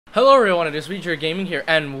Hello everyone, it is Rehydrated Gaming here,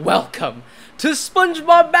 and welcome to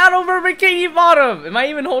Spongebob Battle for Bikini Bottom! Am I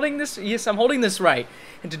even holding this? Yes, I'm holding this right.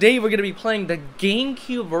 And today we're going to be playing the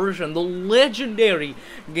GameCube version, the legendary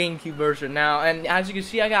GameCube version. Now, and as you can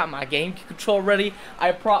see, I got my GameCube controller ready.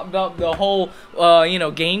 I propped up the whole,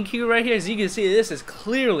 GameCube right here. As you can see, this is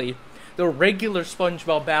clearly the regular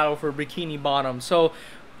Spongebob Battle for Bikini Bottom. So,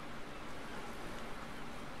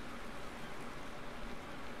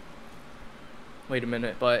 wait a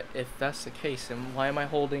minute, but if that's the case, then why am I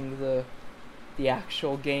holding the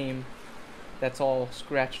actual game that's all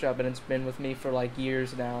scratched up and it's been with me for like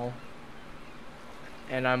years now,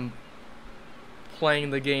 and I'm playing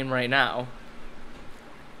the game right now?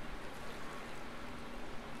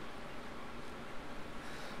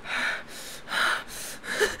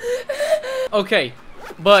 Okay,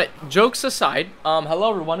 but jokes aside, hello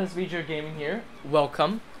everyone, it's Rehydrated Gaming here.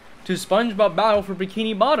 Welcome to SpongeBob Battle for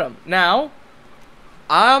Bikini Bottom. Now,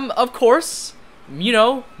 of course, you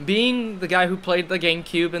know, being the guy who played the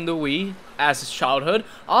GameCube and the Wii as his childhood,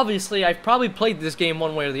 obviously I've probably played this game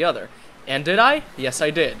one way or the other. And did I? Yes, I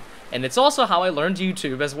did. And it's also how I learned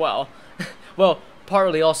YouTube as well. Well,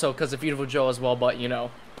 partly also because of Beautiful Joe as well, but you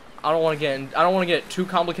know, I don't want to get too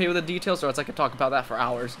complicated with the details, or else I could talk about that for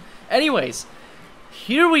hours. Anyways,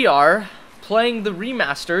 here we are playing the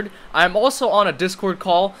remastered. I'm also on a Discord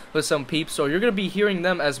call with some peeps, so you're gonna be hearing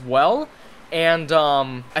them as well. And,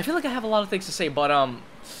 I feel like I have a lot of things to say, but,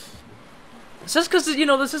 it's just because, you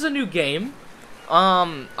know, this is a new game.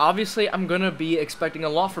 Obviously, I'm gonna be expecting a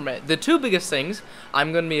lot from it. The two biggest things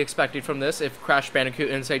I'm gonna be expecting from this, if Crash Bandicoot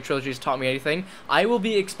Insane Trilogy's taught me anything, I will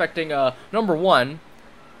be expecting, number one,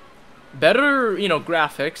 better, you know,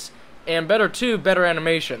 graphics, and better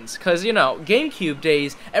animations. Because, you know, GameCube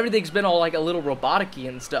days, everything's been all, like, a little robotic-y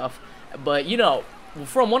and stuff. But, you know,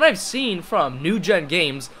 from what I've seen from new-gen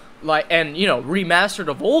games, like, and you know, remastered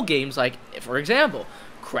of old games, like for example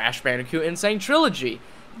Crash Bandicoot Insane Trilogy,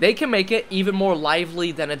 they can make it even more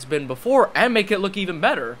lively than it's been before and make it look even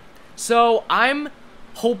better. So I'm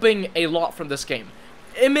hoping a lot from this game.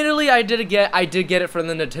 Admittedly, I did get it for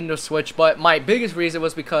the Nintendo Switch, but my biggest reason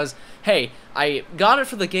was because, hey, I got it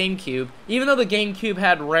for the GameCube. Even though the GameCube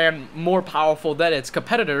had ran more powerful than its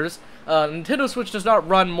competitors, Nintendo Switch does not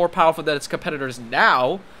run more powerful than its competitors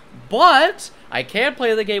now. But I can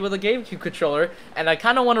play the game with a GameCube controller, and I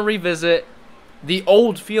kind of want to revisit the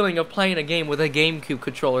old feeling of playing a game with a GameCube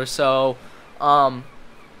controller. So,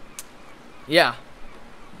 yeah.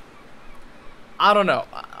 I don't know.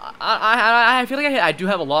 I feel like I do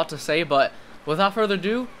have a lot to say, but without further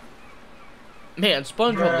ado, man,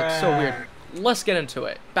 SpongeBob looks so weird. Let's get into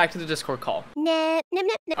it. Back to the Discord call.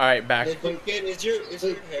 Alright, back. Is your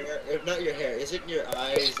hair, if not your hair, isn't your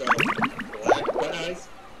eyes black? What eyes?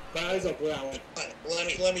 My eyes are brown.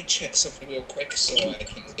 Let me check something real quick so I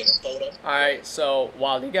can get a photo. Alright, so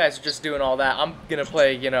while you guys are just doing all that, I'm gonna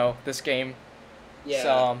play, you know, this game. Yeah.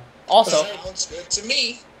 So, also, Sounds good to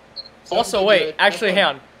me. also wait, actually hang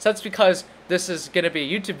on. So that's because this is gonna be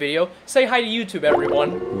a YouTube video. Say hi to YouTube,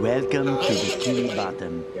 everyone. Welcome to Bikini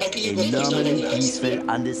Bottom, a normally peaceful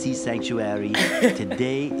undersea sanctuary.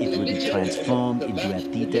 Today it will be transformed into a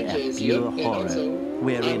theater of pure horror,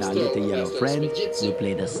 wherein our little yellow friend will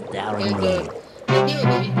play the starring role.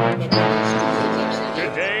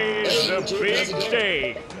 Today is a big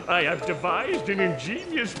day. I have devised an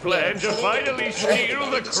ingenious plan to finally steal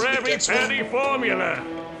the Krabby Patty formula.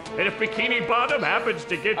 And if Bikini Bottom happens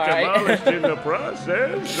to get demolished in the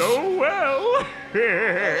process, oh well.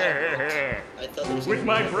 With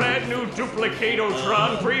my brand new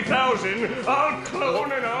Duplicatotron 3000, I'll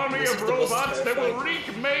clone an army of robots that will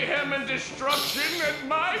wreak mayhem and destruction at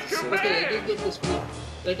my command. I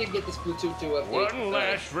did get this Bluetooth to update. One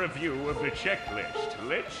last review of the checklist.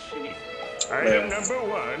 Let's see. Item number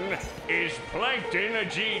 1, is Plankton a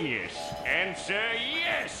genius? Answer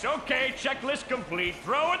yes. Okay, checklist complete.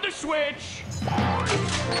 Throw in the switch. I'm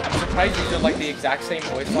surprised you did like the exact same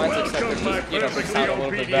voice lines, except Welcome, that my you know, they perfectly sound a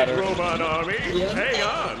little bit obedient better. robot army. Hang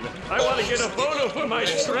on. I want to get a photo for my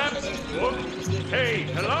scrapbook. Hey,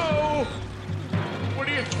 hello? What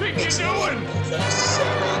do you think you're doing?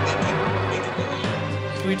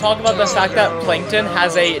 Can we talk about the fact that Plankton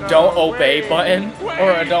has a don't obey button,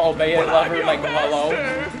 or a don't obey it lever, like hello?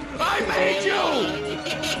 I made you!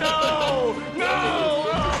 No! No!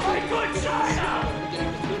 Oh, my good China!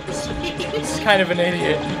 He's kind of an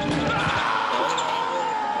idiot.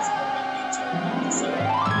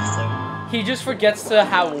 He just forgets to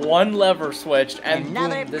have one lever switched, and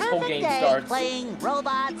Another boom, this whole game day starts. playing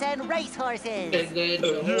robots and racehorses. And then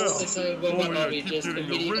the whole time we just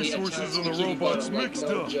immediately racehorses and the Bikini robots Bottom, mixed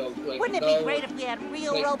no up. joke, Wouldn't it be great if we had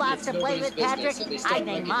real robots to play with, Patrick? I'd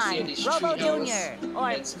name mine Robo Jr.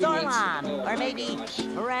 or Zorlon, or maybe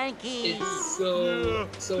Frankie. It's so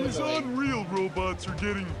These annoying. unreal robots are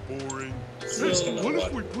getting boring. So What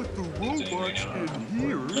if we put the robots in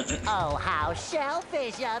here? Oh, how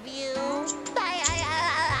shellfish of you!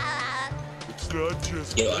 It's not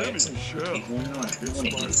just Yo, I any have some shell. It's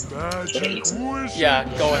my magic magic wishing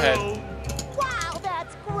Yeah, go ahead. shell. Wow,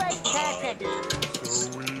 that's great, Patrick!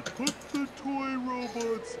 So we put the toy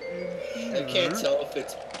robots in I here. can't tell if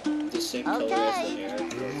it's the same color as the hair.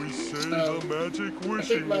 Then we say the magic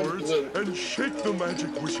wishing mine's words blue. and shake the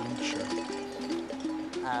magic wishing shell.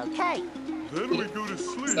 Okay, Then we go to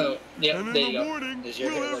sleep. Oh, yeah, and in there the you go. morning, Does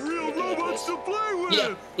your we'll hair have look real like that? robots to play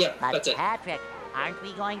with. Yeah, but that's it. Patrick, aren't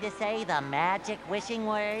we going to say the magic wishing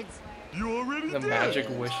words? You already The did. magic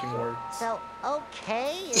wishing words. So,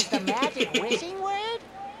 okay is the magic wishing word?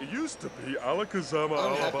 It used to be Alakazama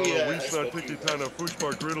I'm happy that Alabama I spoke to you Wisna Tikitana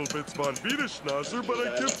Fushbar Griddle Bits von Wiederschnauzer, but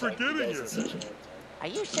I kept forgetting it. Are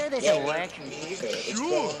you sure this will work? It's been a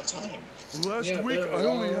Sure. long time. Last week I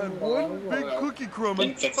only had one big cookie crumb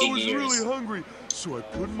and Been 50 I was years. really hungry. So I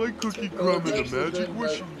put my cookie crumb in the magic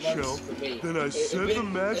wishing shell. Then I said the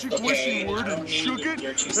magic Okay, wishing word I don't and need shook it.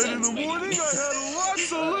 your 2 And in cents, the lady. morning I had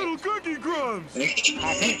lots of little cookie crumbs.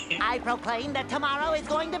 Patrick, I proclaim that tomorrow is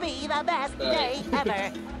going to be the best day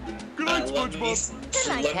ever. Good I night, love SpongeBob. these. Good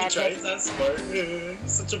night, Let me try Patrick. that smart.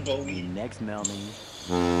 Such a bully. Next morning.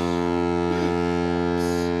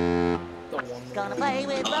 The one. Gonna play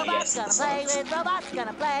with Oh, robots, yes, gonna the play socks. with robots,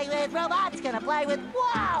 gonna play with robots, gonna play with. You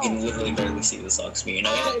Wow! can literally barely see the socks being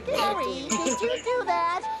Gary, did you do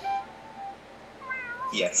that?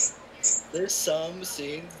 Yes. There's some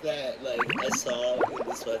scenes that like I saw in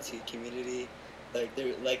the sweatshirt community, like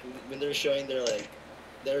they're like when they're showing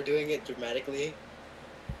they're doing it dramatically,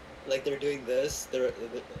 like they're doing this,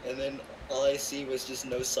 and then all I see was just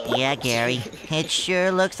no socks. Yeah, Gary, it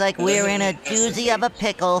sure looks like we're in a doozy of a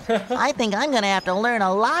pickle. I think I'm gonna have to learn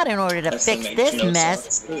a lot in order to That's fix make this no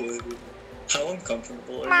mess. socks. Ooh. How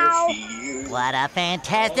uncomfortable are your feet? What a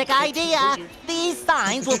fantastic idea! These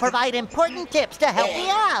signs will provide important tips to help me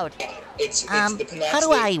out. It's the How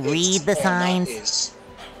do I read the signs?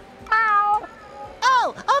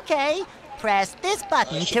 Oh, okay. Press this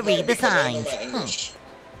button to read the signs.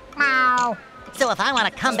 So if I want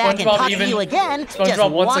to come back and SpongeBob talk to even- you again, just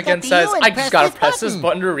SpongeBob once walk again up to says, you and I just gotta press this button.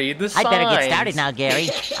 button to read the signs. I'd better get started now, Gary.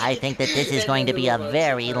 I think that this is going to be a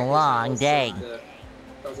very long day.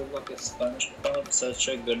 SpongeBob, such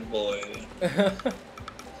a good boy.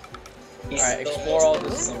 Alright, explore all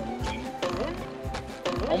this.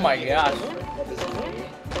 Oh my gosh.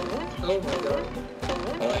 Oh my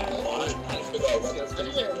god.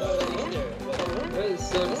 That is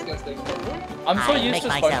so disgusting. I'm so I'd used make to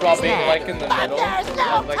myself a SpongeBob being snack, like in the but middle there's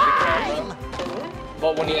no of like the camera.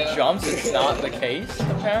 But when he Yeah. jumps, it's not the case,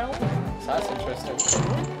 apparently. So that's interesting.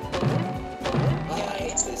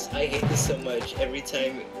 I hate this so much. Every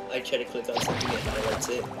time I try to click on something, it highlights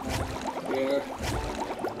it. Yeah.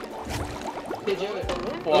 Hey, Jared.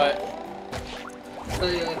 What?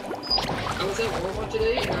 I was at Walmart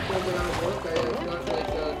today, and after I got out of work, I got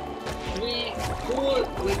like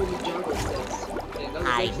 4 Lego Ninjago sets. And that was I'd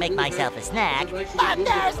actually make really myself a great. snack, It was actually but really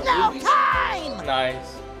there's good no movies. time! Nice.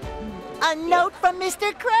 A note from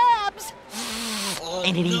Mr. Krabs!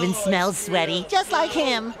 And it even smells sweaty, just like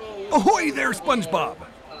him. Ahoy there, SpongeBob!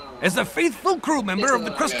 As a faithful crew member of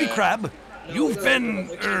the Krusty Krab, you've been,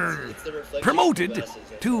 promoted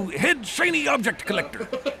to head shiny object collector.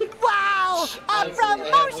 Wow! A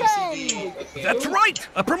promotion! That's right,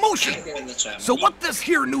 a promotion! So what this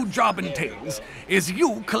here new job entails is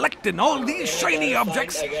you collecting all these shiny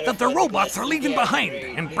objects that the robots are leaving behind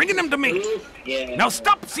and bringing them to me. Now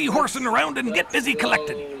stop seahorsing around and get busy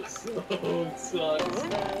collecting.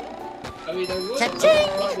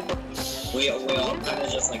 Cha-ching! We all kind of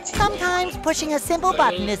just like Sometimes pushing a simple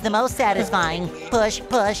button is the most satisfying. Push,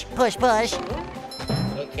 push, push, push.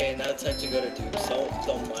 Okay, now it's time to go to Duke.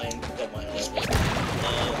 Don't mind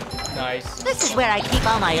Nice. This is where I keep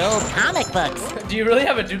all my old comic books. Do you really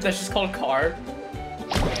have a dupe that's just called Car?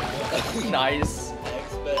 Nice.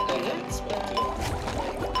 but I haven't spoken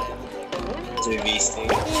to him. Hey,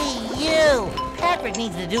 you! Patrick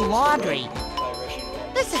needs to do laundry.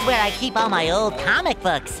 This is where I keep all my old comic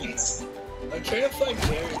books. I'm trying to find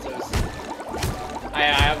Jared's. I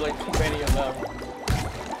have like too many of them.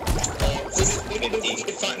 We need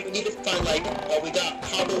to find like, we got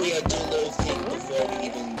probably a new little thing before we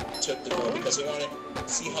even took the door, because we want to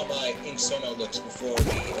see how my ink sonar looks before we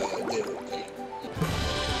do.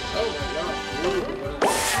 Oh my god.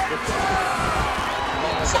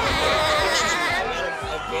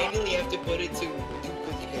 I manually have to put it to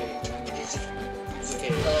duplicate.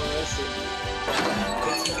 Okay. Oh, let's see.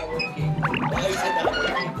 It's not working. Why is it not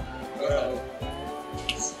working? Bro.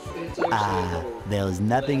 There's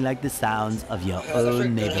nothing like the sounds of your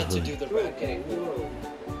own neighborhood.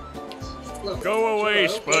 Go away,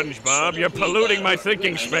 Spongebob. You're polluting my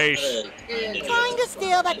thinking space. Trying to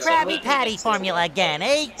steal the Krabby Patty formula again,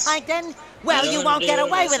 eh, Plankton? Well, you won't get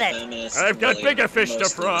away with it. I've got bigger fish to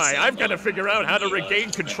fry. I've got to figure out how to regain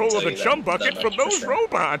control of the chum bucket from those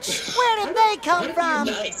robots. Where did they come from?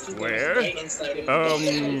 Where?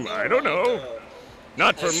 I don't know.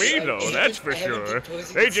 Not for me, though, that's for sure.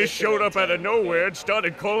 They just showed up out of nowhere and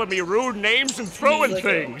started calling me rude names and throwing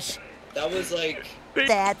things. That was like...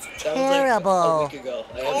 That's terrible.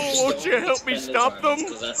 Oh, won't you help me stop them?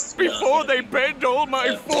 Before they bend all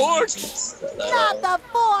my forks? Not the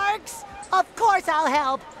forks! Of course I'll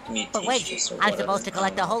help. But wait, I'm supposed to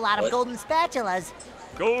collect a whole lot of golden spatulas.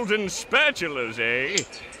 Golden spatulas, eh?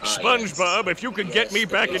 Spongebob, if you could get me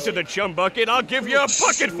back into the chum bucket, I'll give you a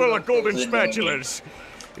bucket full of golden spatulas.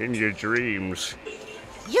 In your dreams.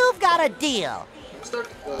 You've got a deal.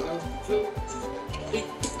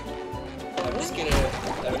 I'm just gonna do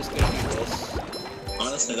this.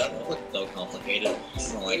 Honestly, that don't look so complicated. I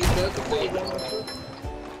don't like it.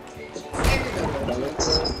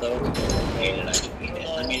 So complicated,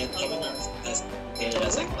 I mean, it's probably not as complicated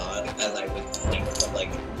as I thought, as I would think, but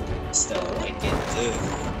like, still, like,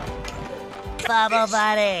 Bubble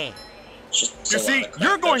Buddy. You see,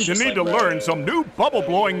 you're going to need to learn some new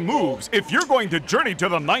bubble-blowing moves if you're going to journey to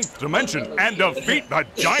the 9th dimension and defeat the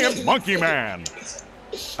giant monkey man.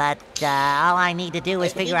 But all I need to do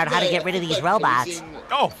is figure out how to get rid of these robots.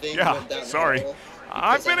 Oh, yeah, sorry.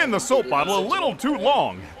 I've been in the soap bottle a little too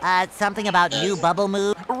long. Something about new bubble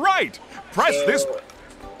move? Right! Press this...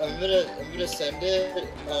 I'm gonna send it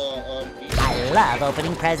on... I love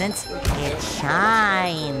opening presents. It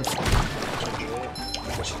shines.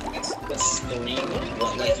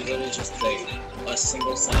 Like, you literally just like a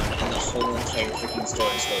single sound and the whole entire freaking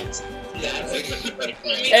store explodes.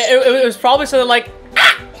 It was probably something like,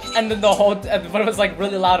 ah! And then the whole, but it was like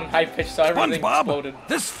really loud and high pitched, so everything exploded. SpongeBob,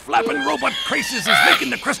 this flapping robot crisis is making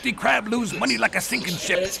the Krusty Krab lose money like a sinking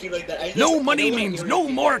ship. No money means no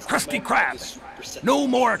more Krusty Krab. No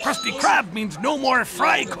more Krusty Krab means no more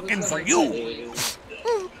fry cooking for you.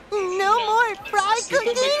 No more fry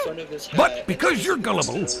cooking? But because you're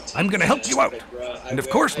gullible, I'm gonna help you out. And of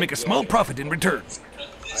course make a small profit in return.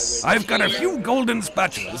 I've got a few golden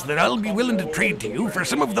spatulas that I'll be willing to trade to you for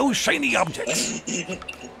some of those shiny objects.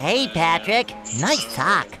 Hey, Patrick. Nice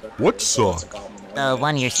sock. What sock? The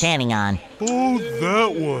one you're standing on. Oh,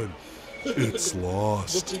 that one. It's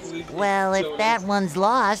lost. Well, if that one's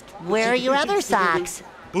lost, where are your other socks?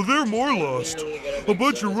 Oh, they're more lost. A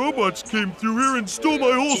bunch of robots came through here and stole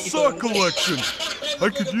my whole sock collection. I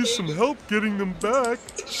could use some help getting them back.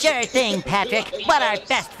 Sure thing, Patrick. What are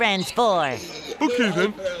best friends for? Okay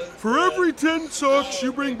then, for every 10 socks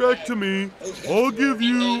you bring back to me, I'll give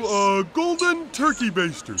you a golden turkey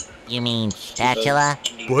baster. You mean spatula?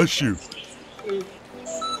 Bless you.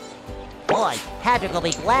 Boy, Patrick will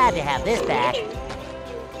be glad to have this back.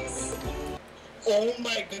 Oh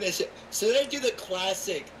my goodness. Should I do the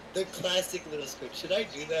classic little squid? Should I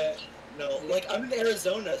do that? No. Like, I'm in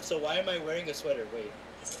Arizona, so why am I wearing a sweater? Wait.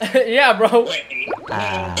 Yeah, bro.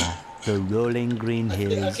 The rolling green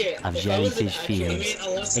hills of Jellyfish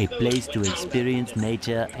Fields, a place to experience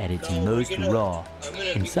nature at its most raw,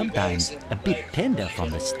 and sometimes a bit tender from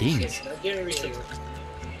the stings. Not January 6th.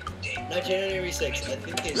 Not January 6th. I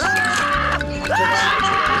think it's...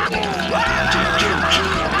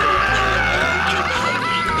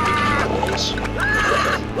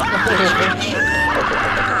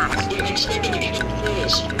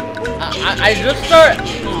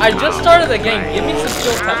 I just started the game. Give me some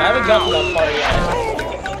skill time. I haven't got to that part yet.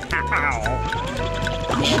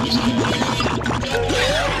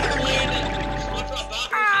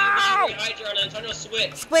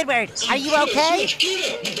 Squidward, are you okay?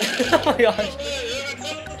 Oh my gosh.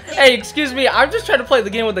 Hey, excuse me. I'm just trying to play the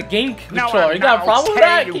game with the game controller. You got a problem with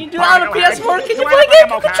that? Can you do that on a PS4? Can you play the game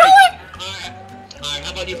controller?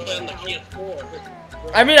 How about you play on the PS4?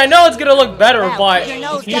 I mean, I know it's gonna look better, Well, but your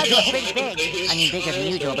nose does look pretty big. I mean, bigger than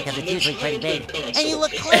usual because it's usually pretty big. And you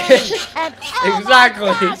look clean. And oh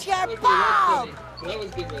Exactly. my gosh, you're bald!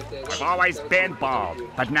 I've always been bald,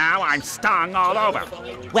 but now I'm stung all over.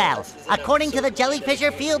 Well, according to the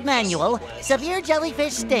Jellyfisher Field Manual, severe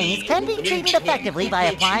jellyfish stings can be treated effectively by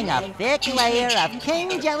applying a thick layer of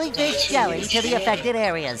king jellyfish jelly to the affected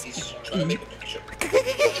areas.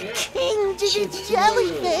 King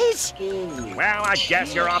jellyfish? Well, I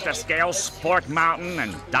guess you're off to scale Sport Mountain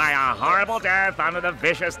and die a horrible death under the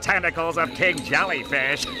vicious tentacles of king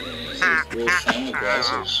jellyfish.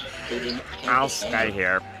 I'll stay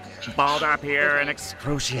here, balled up here in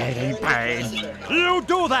excruciating pain. You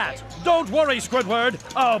do that! Don't worry, Squidward.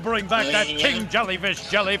 I'll bring back that king jellyfish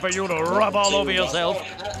jelly for you to rub all over yourself.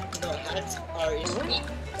 No, hats are in.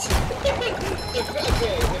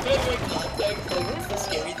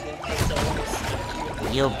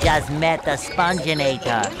 You've just met the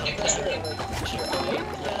Sponginator.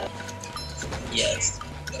 Yes.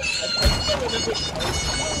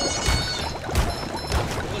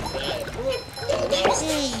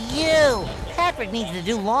 Hey, you! Patrick needs to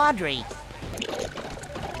do laundry.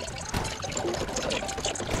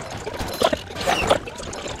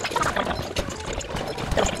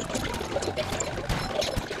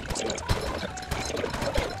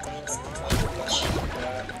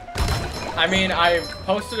 I mean, I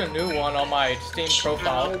posted a new one on my Steam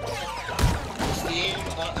profile. Steam,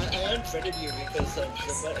 I unfriended you because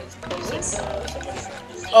somebody.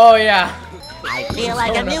 Oh yeah. I feel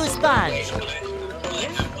like a new sponge.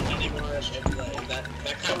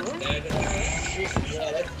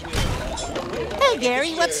 Hey,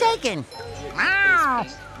 Gary, what's shaking? Meow!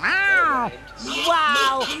 Meow!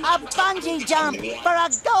 Wow, a bungee jump for a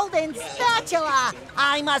golden spatula!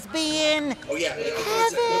 I must be in heaven!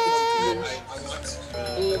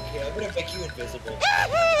 Okay, I'm gonna make you invisible.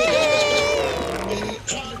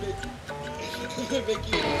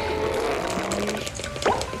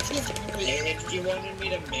 If you wanted me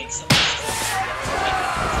to make something,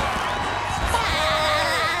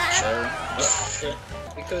 sure.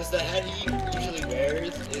 Because the hat he usually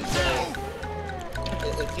wears is like, I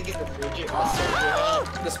think it's the Bridget soldier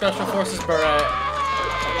hat. The Special Forces beret.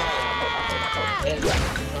 And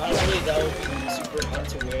honestly, that would be super hot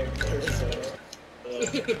to wear in Arizona.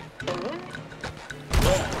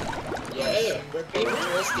 Yeah, we're being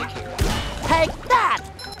realistic here. Take that!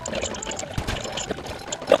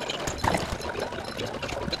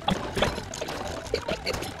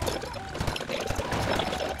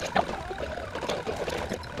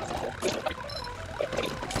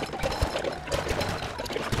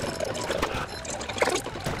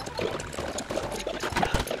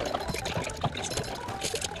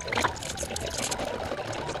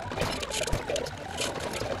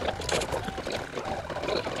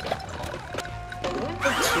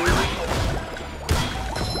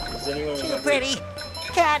 Too pretty.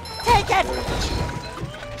 Cat, take it!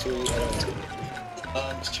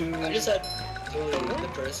 I just had the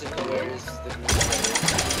person who wears the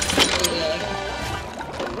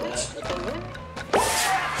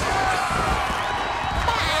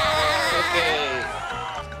Okay.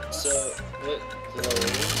 So, what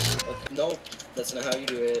clothes? Okay, nope, that's not how you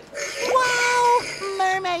do it. Wow!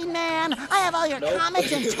 Mermaid Man! I have all your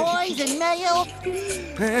comics and toys and mail!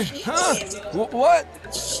 Huh? What?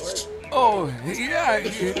 Oh, yeah,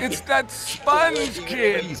 it's that sponge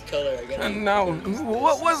kid. And now,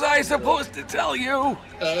 what was I supposed to tell you?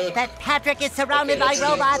 That Patrick is surrounded by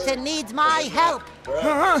robots and needs my help!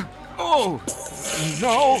 Huh? Oh,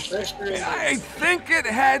 no. I think it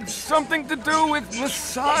had something to do with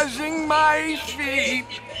massaging my feet.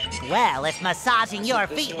 Well, if massaging your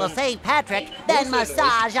feet will save Patrick, then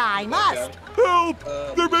massage I must! Help!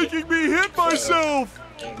 They're making me hit myself!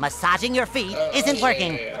 Massaging your feet isn't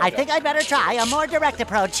working. I think I'd better try a more direct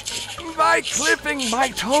approach. By clipping my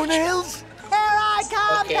toenails? Here I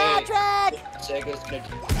come, Patrick! I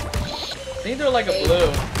think they're like a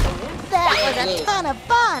blue. That was a ton of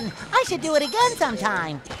fun! I should do it again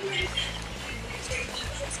sometime.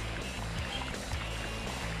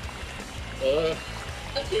 I'm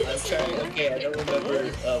trying, okay, I don't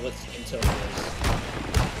remember what skin tone is.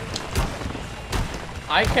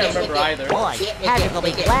 I can't remember either. Boy, Patrick will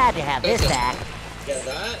be glad to have this back. Yeah,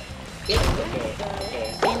 that?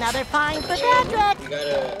 Okay. Another find for Patrick! You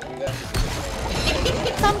gotta...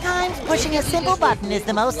 Sometimes pushing a simple button is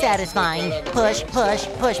the most satisfying. Push, push,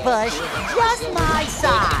 push, push. Just my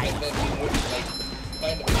size.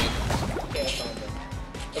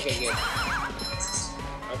 Okay, good.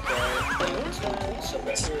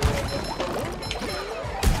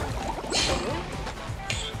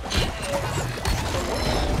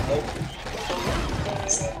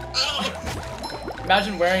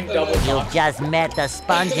 Imagine wearing double You've socks. just met the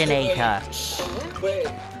Sponginator. Wait,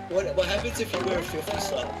 what happens if you wear 50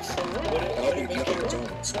 socks? What do you make it?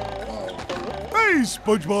 Hey,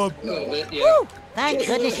 SpongeBob! Woo! Thank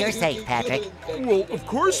goodness you're safe, Patrick. Well, of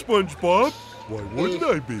course, SpongeBob. Why wouldn't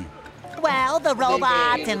I be? Well, the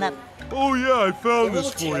robots and the... Oh yeah, I found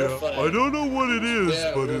this for you. I don't know what it is,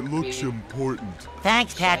 but it looks important.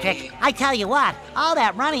 Thanks, Patrick. I tell you what, all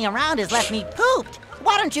that running around has left me pooped.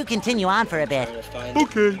 Why don't you continue on for a bit?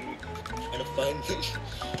 Okay.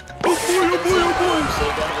 Oh boy,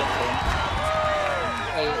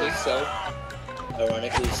 I don't think so.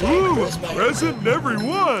 Ironically, so. Ooh, present in every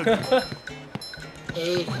one.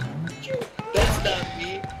 That's not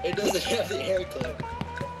me. It doesn't have the hair clip.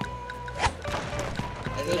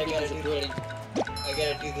 And then I gotta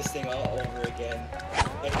do this thing all over again.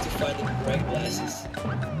 I have to find the correct glasses.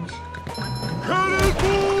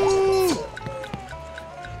 Cannonball!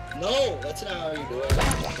 No, that's not how you do it.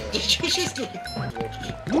 Did you just do it?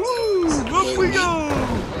 Woo! Up we go!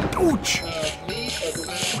 Ouch! I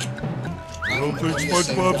don't think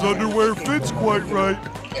SpongeBob's underwear fits quite right.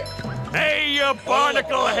 Hey, you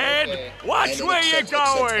barnacle head! Watch where you're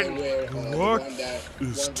going! The Rock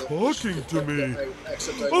is talking to me.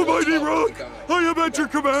 Almighty Rock, I am at your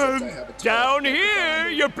command. Down here,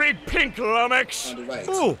 you big pink lummox!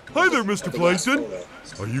 Oh, hi there, Mr. Plankton.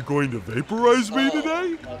 Are you going to vaporize me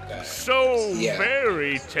today? So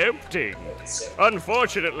very tempting.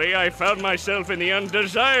 Unfortunately, I found myself in the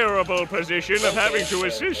undesirable position of having to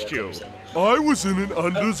assist you. I was in an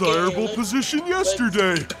undesirable position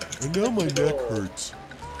yesterday, and now my neck hurts.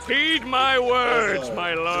 Heed my words,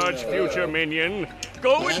 my large future minion.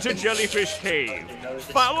 Go into Jellyfish Cave.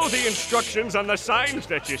 Follow the instructions on the signs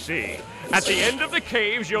that you see. At the end of the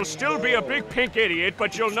caves, you'll still be a big pink idiot,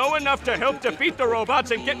 but you'll know enough to help defeat the robots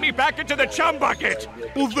and get me back into the chum bucket.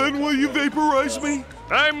 Well, then will you vaporize me?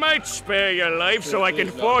 I might spare your life so I can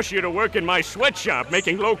force you to work in my sweatshop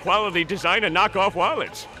making low-quality design and knockoff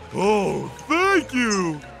wallets. Oh, thank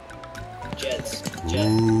you! Jets.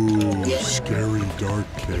 Ooh, scary dark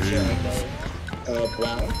cave.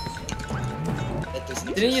 Brown.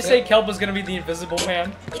 Didn't you say Kelp was gonna be the invisible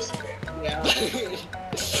man? Yeah. He's gonna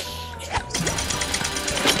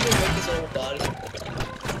make his own body.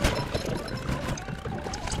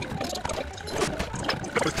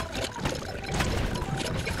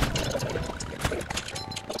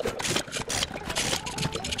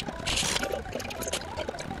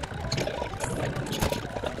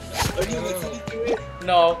 Are you listening to it?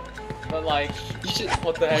 No, but like, You should.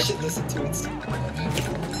 what the heck? You should listen to it.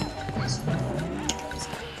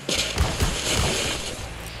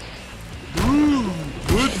 Ooh,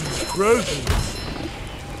 wooden presents.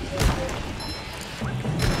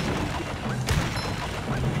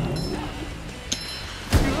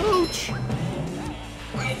 Ouch!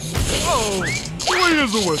 Oh, wait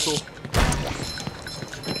as a whistle.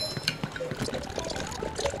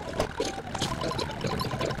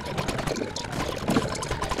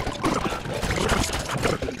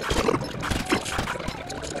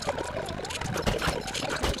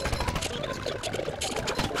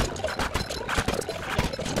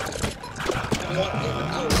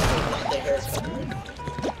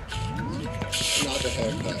 Not the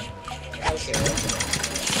haircut. Okay.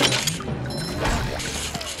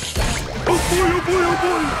 Oh boy, oh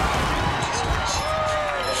boy, I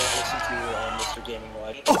gotta listen to Mr. Gaming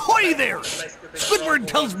Watch. Ahoy there! Squidward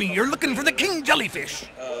tells me you're looking for the king jellyfish.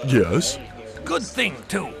 oh boy. Yes? Good thing,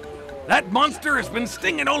 too. That monster has been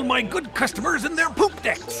stinging all my good customers in their poop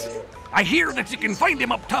decks. I hear that you can find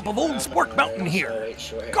him up top of Old Sport Mountain here.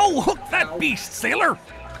 Go hook that beast, sailor!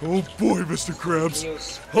 Oh boy, Mr. Krabs.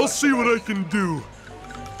 I'll see what I can do.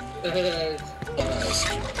 I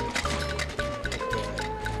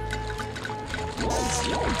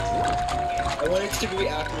want it to be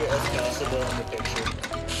accurate as possible in the picture.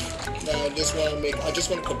 No, I just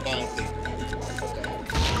want to combine things.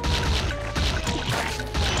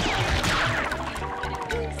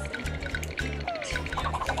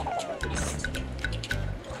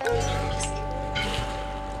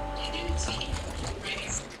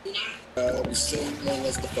 We still know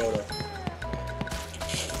what's the photo.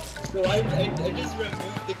 So I just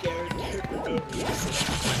removed the character for no reason.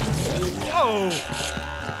 Oh!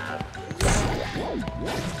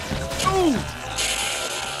 Oh!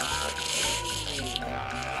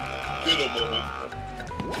 Good a moment.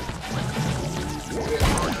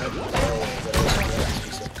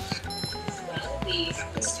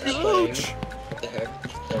 Ouch! What the heck?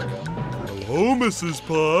 There we go. Hello, Mrs.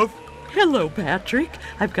 Puff. Hello, Patrick.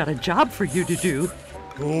 I've got a job for you to do.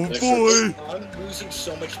 Oh boy! I'm losing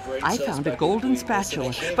so much brain I cells found a by golden doing this, and I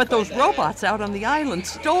spatula, can't but those find that. robots out on the island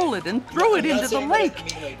stole it and threw it I'm not into the saying that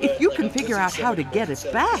lake. meanly, If but, you like, can I'm figure losing out so how much to get brain it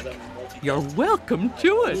cells back, because I'm multitasking. you're welcome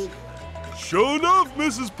to it. Sure enough,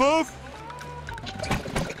 Mrs. Puff.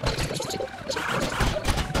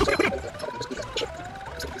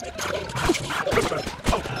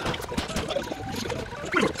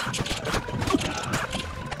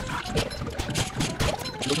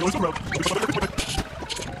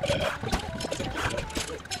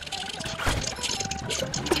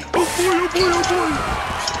 Oh boy, oh boy, oh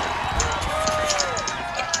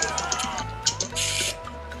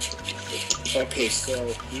boy! Okay, so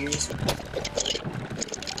here's.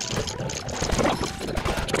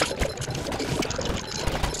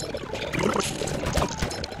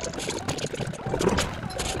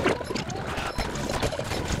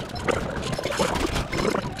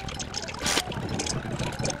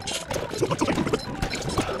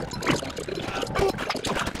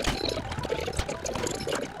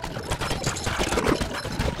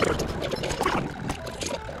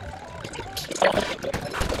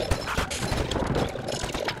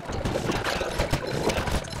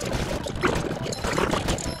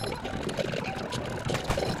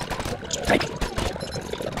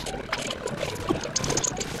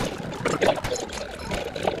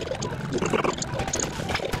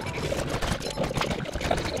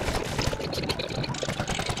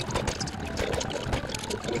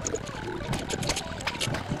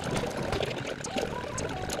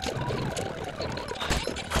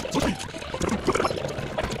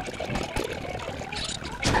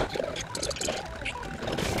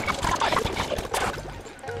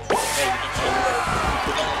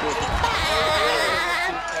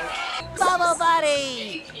 Bubble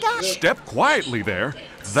Buddy! Step quietly there.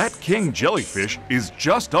 That king jellyfish is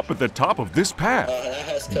just up at the top of this path. That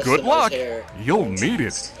has customized Good luck. hair. You'll need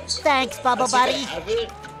it. Thanks, Bubble Buddy. Have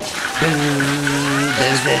it?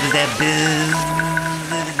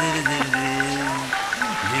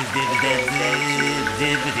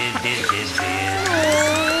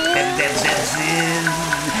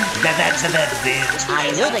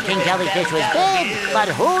 I knew the king jellyfish was big, but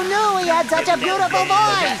who knew he had such a beautiful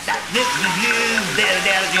voice?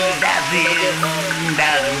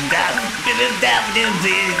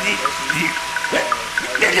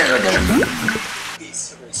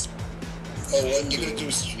 Oh, what? You're gonna do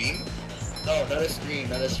a stream? No, not a stream,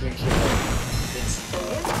 not a stream.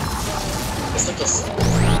 It's like a small,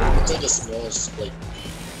 like,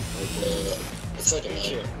 it's like a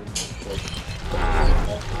live,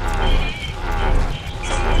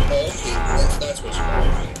 okay, that's what you're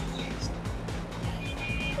doing.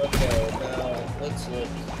 Okay, now let's look.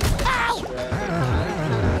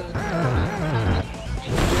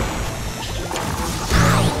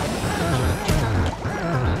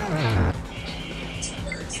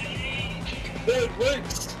 It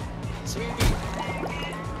works! Sweet!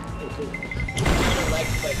 I like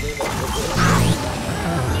my game.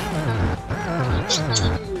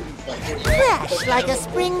 Fresh like a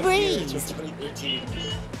spring breeze. It's 2013.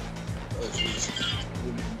 Oh, jeez.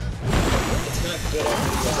 It's not good at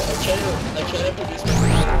I try to produce my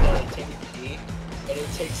video on 1080p, and it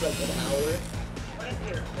takes like an hour.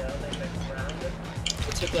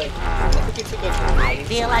 It took like, I think it took like I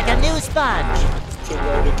feel like a new sponge. to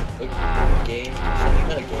load a game, something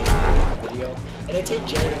kind of game video, and I told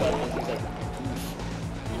Jared about it, and he's like,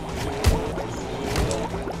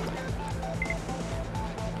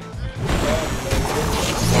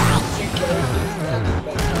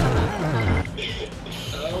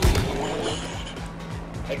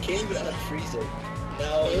 I can't even unfreeze it.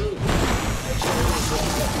 Now,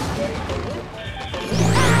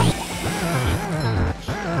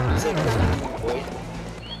 it's like a void.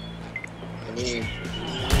 I mean,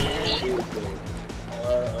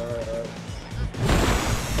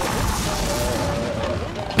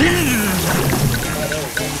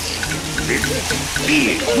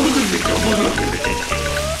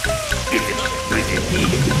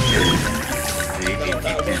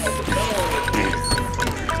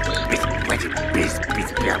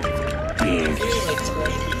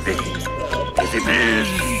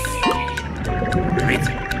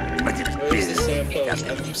 Where's the sample? I'm so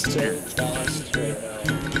lost right now.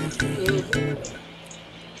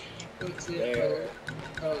 There.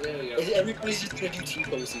 Oh, there we go. Everybody's just gonna do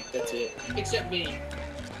T-posing, that's it. Except me.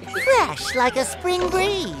 Fresh like a spring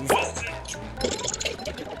breeze.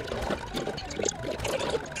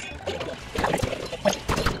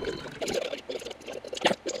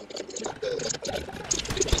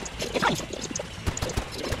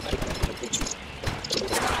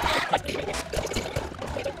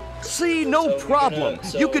 See, no problem.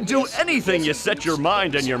 You can do anything you set your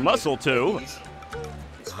mind and your muscle to.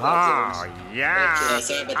 Oh, yeah.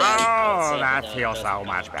 Oh, that feels so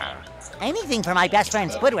much better. Anything for my best friend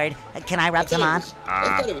Squidward. Can I rub some on?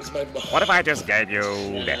 What if I just gave you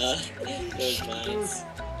this?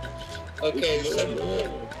 Okay, so...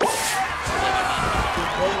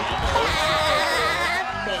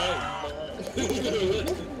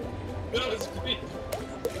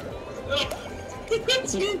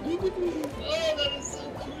 That's creepy. Oh, that is so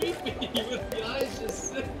creepy with the eyes just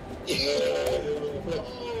sitting. Oh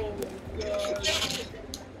my god.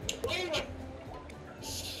 Oh my.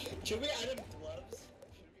 Should we add him?